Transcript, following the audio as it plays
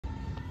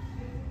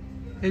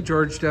Hey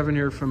George, Devin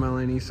here from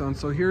LA Nissan.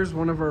 So here's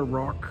one of our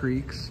Rock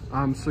Creeks.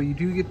 So you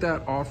do get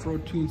that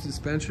off-road tuned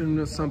suspension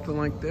with something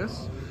like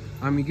this.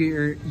 You get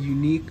your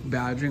unique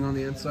badging on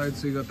the inside,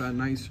 so you got that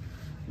nice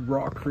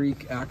Rock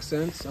Creek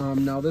accents.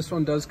 Now this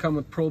one does come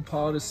with Pro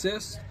Pilot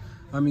Assist.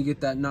 You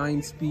get that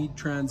 9-speed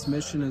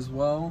transmission as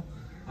well.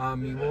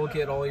 You will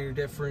get all your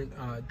different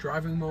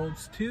driving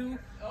modes too.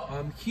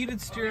 Heated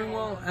steering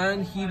wheel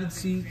and heated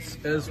seats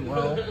as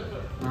well.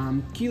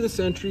 Keyless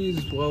entry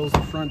as well as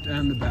the front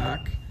and the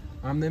back.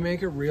 They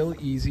make it real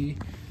easy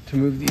to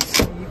move these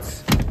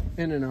seats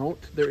in and out.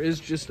 There is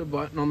just a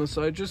button on the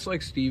side, just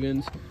like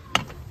Stevens,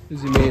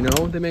 as you may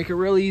know. They make it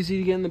real easy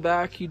to get in the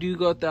back. You do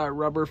got that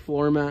rubber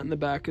floor mat in the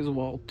back as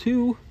well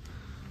too.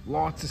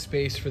 Lots of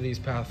space for these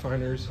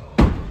Pathfinders.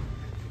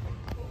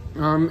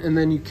 And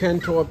then you can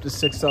tow up to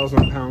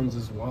 6,000 pounds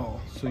as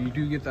well. So you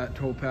do get that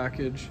tow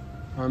package.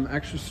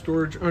 Extra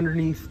storage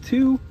underneath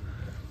too,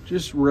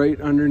 just right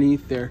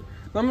underneath there.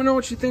 Let me know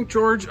what you think,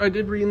 George. I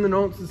did read in the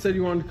notes that said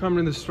you wanted to come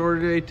to the store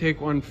today,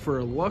 take one for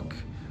a look.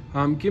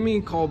 Give me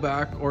a call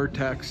back or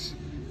text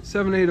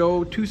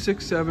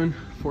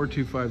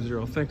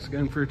 780-267-4250. Thanks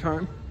again for your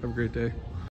time. Have a great day.